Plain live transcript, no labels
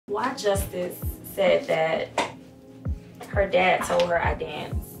Why Justice said that her dad told her I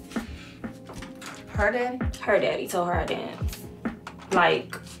dance. Her daddy? Her daddy told her I dance.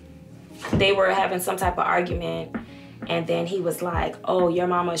 Like, they were having some type of argument, and then he was like, oh, your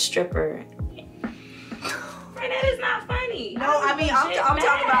mama a stripper. And that is not funny. No, I mean, I'm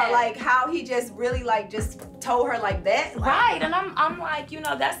talking about like how he just really like just told her like that. Like, right, and I'm like, you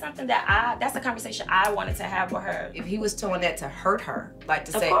know, that's something that that's a conversation I wanted to have with her. If he was doing that to hurt her, like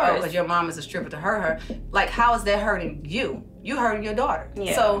to Of say, course. oh, because your mom is a stripper to hurt her, like how is that hurting you? You hurting your daughter.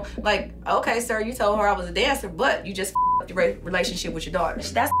 Yeah. So like, okay, sir, you told her I was a dancer, but you just up the relationship with your daughter.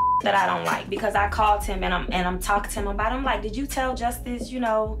 That's that I don't like, because I called him and I'm talking to him about it. I'm like, did you tell Justice, you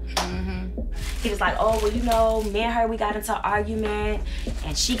know? He was like, oh, well, you know, me and her, we got into an argument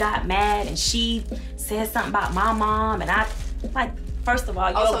and she got mad and she said something about my mom, and I, like, first of all,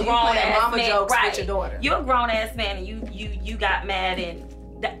 you're a grown ass mama man, jokes right? with your daughter. You're a grown ass man, and you got mad, and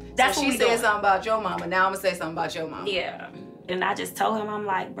that's so what she said something about your mama. Now I'm gonna say something about your mama. Yeah, and I just told him, I'm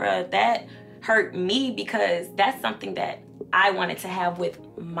like, bruh, that hurt me because that's something that I wanted to have with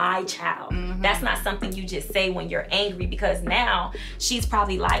my child. That's not something you just say when you're angry, because now she's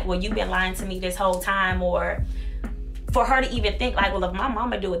probably like, well, you've been lying to me this whole time, or for her to even think like, well, if my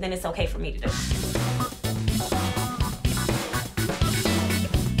mama do it, then it's okay for me to do it.